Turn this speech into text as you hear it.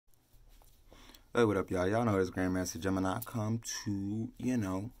Hey, what up, y'all? Y'all know it's Grandmaster Gemini. I come to,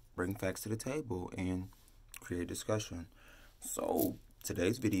 bring facts to the table and create discussion. So,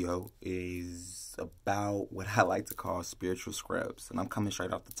 today's video is about what I like to call spiritual scrubs. And I'm coming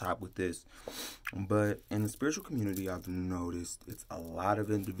straight off the top with this. But in the spiritual community, I've noticed it's a lot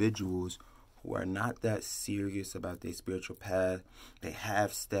of individuals who are not that serious about their spiritual path. They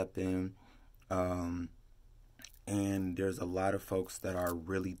have step in. And there's a lot of folks that are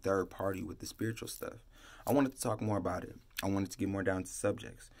really third party with the spiritual stuff. I wanted to talk more about it. I wanted to get more down to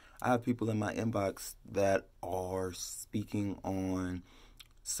subjects. I have people in my inbox that are speaking on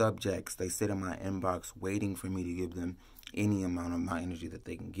subjects. They sit in my inbox waiting for me to give them any amount of my energy that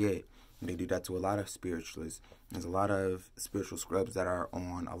they can get. And they do that to a lot of spiritualists. There's a lot of spiritual scrubs that are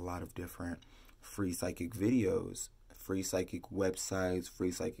on a lot of different free psychic videos, free psychic websites,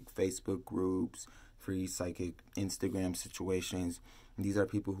 free psychic Facebook groups, free psychic Instagram situations. And these are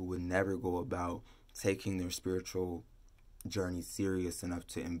people who would never go about taking their spiritual journey serious enough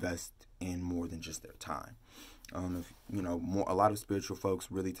to invest in more than just their time. A lot of spiritual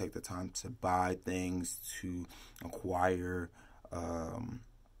folks really take the time to buy things, to acquire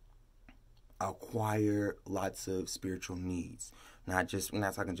lots of spiritual needs. We're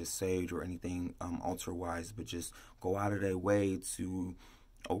not talking just sage or anything ultra wise, but just go out of their way to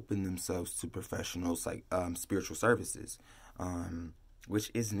open themselves to professionals like spiritual services, which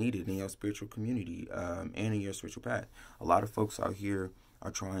is needed in your spiritual community and in your spiritual path. A lot of folks out here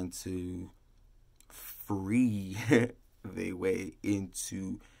are trying to free their way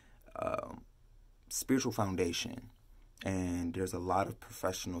into spiritual foundation. And there's a lot of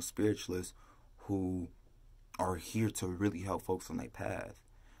professional spiritualists who are here to really help folks on their path.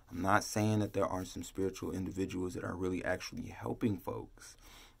 I'm not saying that there aren't some spiritual individuals that are really actually helping folks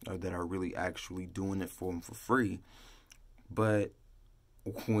or that are really actually doing it for them for free. But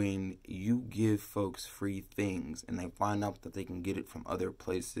when you give folks free things and they find out that they can get it from other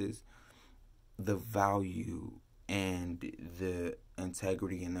places, the value and the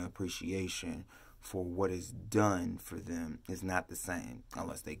integrity and the appreciation for what is done for them is not the same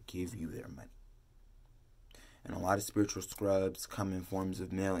unless they give you their money. And a lot of spiritual scrubs come in forms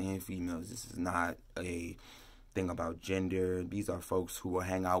of male and females. This is not a thing about gender. These are folks who will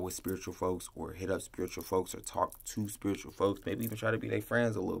hang out with spiritual folks or hit up spiritual folks or talk to spiritual folks, maybe even try to be their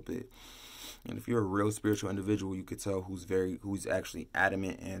friends a little bit. And if you're a real spiritual individual, you could tell who's actually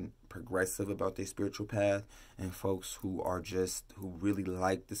adamant and progressive about their spiritual path, and folks who really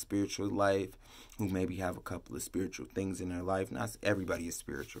like the spiritual life, who maybe have a couple of spiritual things in their life. Not everybody is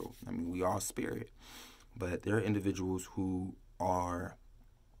spiritual. I mean, we all spirit. But there are individuals who are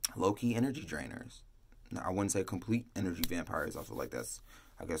low-key energy drainers. Now, I wouldn't say complete energy vampires. I feel like that's,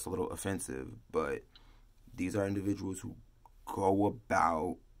 a little offensive. But these are individuals who go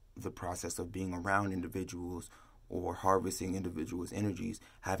about the process of being around individuals or harvesting individuals' energies,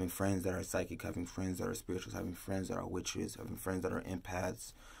 having friends that are psychic, having friends that are spirituals, having friends that are witches, having friends that are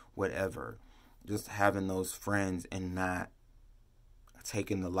empaths, whatever. Just having those friends and not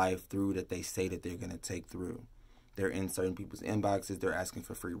taking the life through that they say that they're going to take through. They're in certain people's inboxes. They're asking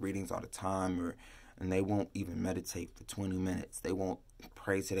for free readings all the time, and they won't even meditate for 20 minutes. They won't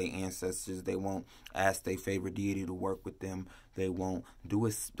pray to their ancestors. They won't ask their favorite deity to work with them. They won't do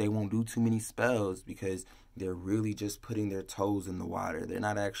too many spells because they're really just putting their toes in the water. They're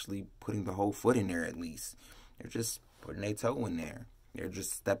not actually putting the whole foot in there, at least. They're just putting their toe in there. They're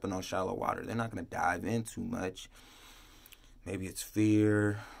just stepping on shallow water. They're not going to dive in too much. Maybe it's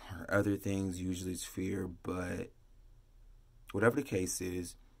fear or other things. Usually it's fear, but whatever the case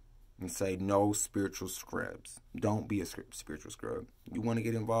is, and say no spiritual scrubs. Don't be a spiritual scrub. You want to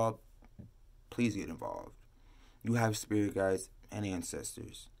get involved? Please get involved. You have spirit guides and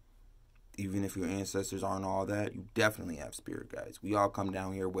ancestors. Even if your ancestors aren't all that, you definitely have spirit guides. We all come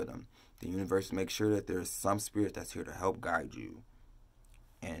down here with them. The universe makes sure that there's some spirit that's here to help guide you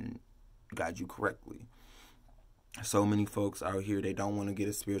and guide you correctly. So many folks out here, they don't want to get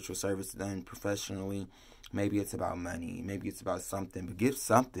a spiritual service done professionally. Maybe it's about money. Maybe it's about something. But give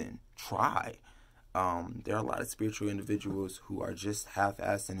something. Try. There are a lot of spiritual individuals who are just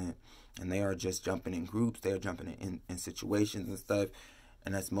half-assing it. And they are just jumping in groups. They are jumping in situations and stuff.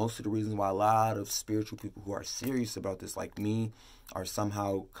 And that's most of the reasons why a lot of spiritual people who are serious about this, like me, are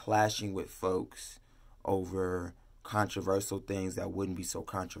somehow clashing with folks over controversial things that wouldn't be so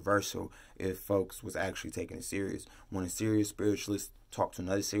controversial if folks was actually taking it serious. When a serious spiritualist talk to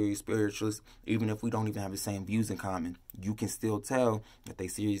another serious spiritualist, even if we don't even have the same views in common, you can still tell that they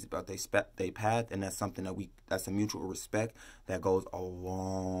serious about their path, and that's something that's a mutual respect that goes a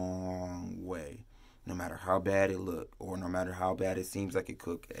long way. no matter how bad it look, or no matter how bad it seems like it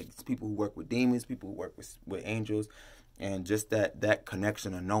could. It's people who work with demons, people who work with angels, and just that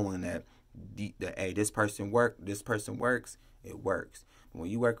connection of knowing that hey, this person works, it works. When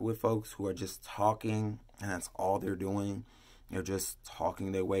you work with folks who are just talking and that's all they're doing, they're just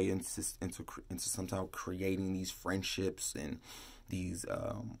talking their way into somehow creating these friendships and these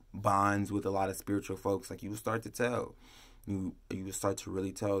bonds with a lot of spiritual folks. Like, you will start to tell. You will start to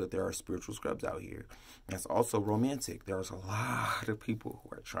really tell that there are spiritual scrubs out here. And it's also romantic. There's a lot of people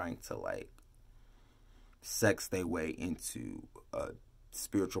who are trying to, like, sex their way into a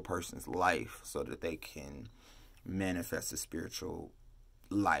spiritual person's life so that they can manifest a spiritual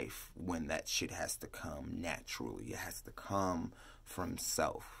life, when that shit has to come naturally. It has to come from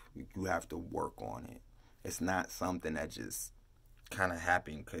self. You have to work on it. It's not something that just kind of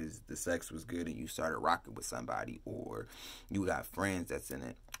happened because the sex was good and you started rocking with somebody, or you got friends that's in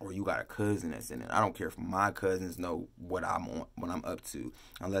it, or you got a cousin that's in it. I don't care if my cousins know what I'm on, what I'm up to.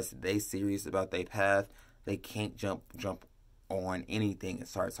 Unless they serious about their path, they can't jump on anything and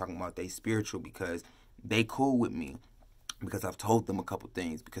start talking about they spiritual, because they cool with me, because I've told them a couple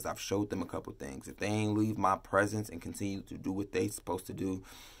things, because I've showed them a couple things. If they ain't leave my presence and continue to do what they supposed to do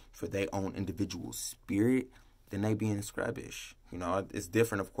for their own individual spirit, then they being scrubbish. You know, it's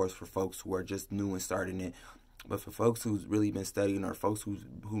different, of course, for folks who are just new and starting it. But for folks who's really been studying, or folks who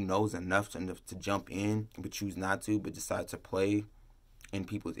knows enough to jump in but choose not to, but decide to play in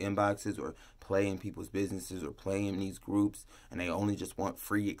people's inboxes, or play in people's businesses, or play in these groups, and they only just want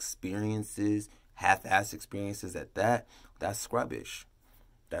free experiences, half-ass experiences at that, that's scrubbish.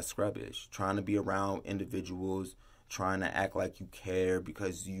 That's scrubbish. Trying to be around individuals, trying to act like you care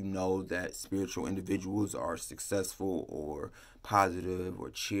because you know that spiritual individuals are successful or positive or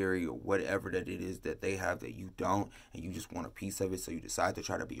cheery or whatever that it is that they have that you don't, and you just want a piece of it, so you decide to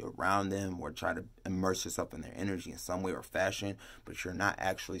try to be around them or try to immerse yourself in their energy in some way or fashion, but you're not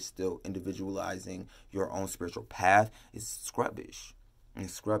actually still individualizing your own spiritual path. It's scrubbish.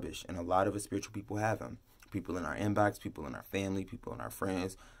 It's scrubbish. And a lot of us spiritual people have them. People in our inbox, people in our family, people in our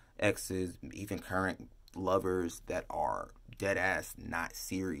friends, exes, even current lovers that are dead ass not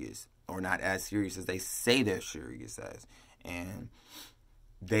serious, or not as serious as they say they're serious as, and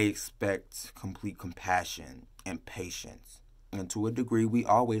they expect complete compassion and patience, and to a degree we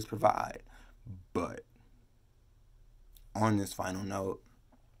always provide. But on this final note,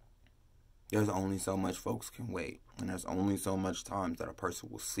 there's only so much folks can wait, and there's only so much time that a person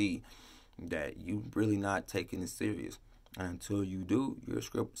will see that you really not taking it serious. And until you do, you're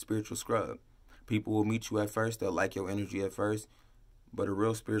a spiritual scrub. People will meet you at first, they'll like your energy at first, but a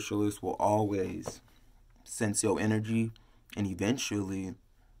real spiritualist will always sense your energy, and eventually,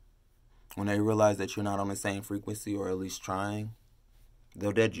 when they realize that you're not on the same frequency, or at least trying,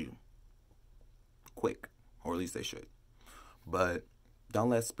 they'll dead you. Quick. Or at least they should. But don't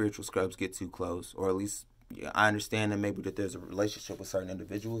let spiritual scrubs get too close, or at least, I understand that maybe that there's a relationship with certain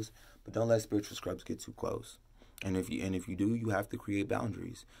individuals, but don't let spiritual scrubs get too close. And if you do, you have to create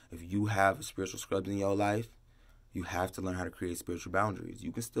boundaries. If you have spiritual scrubs in your life, you have to learn how to create spiritual boundaries.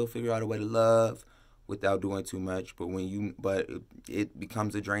 You can still figure out a way to love without doing too much, but it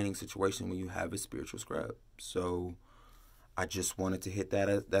becomes a draining situation when you have a spiritual scrub. So I just wanted to hit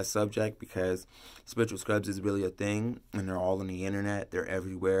that subject, because spiritual scrubs is really a thing, and they're all on the internet. They're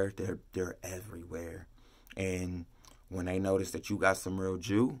everywhere. They're everywhere. And when they notice that you got some real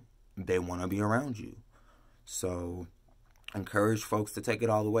Jew, they want to be around you. So encourage folks to take it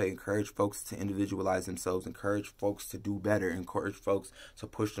all the way. Encourage folks to individualize themselves. Encourage folks to do better. Encourage folks to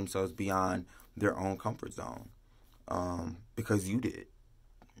push themselves beyond their own comfort zone. Because you did.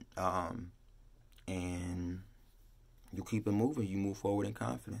 And you keep it moving. You move forward in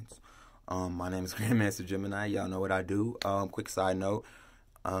confidence. My name is Grandmaster Gemini. Y'all know what I do. Quick side note.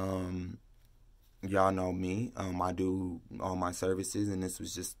 Y'all know me. I do all my services, and this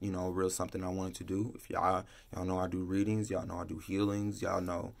was just, real something I wanted to do. If y'all know I do readings, y'all know I do healings, y'all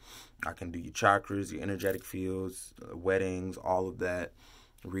know I can do your chakras, your energetic fields, weddings, all of that,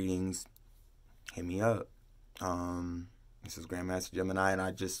 readings. Hit me up. This is Grandmaster Gemini, and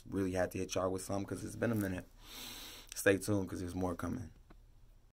I just really had to hit y'all with something because it's been a minute. Stay tuned because there's more coming.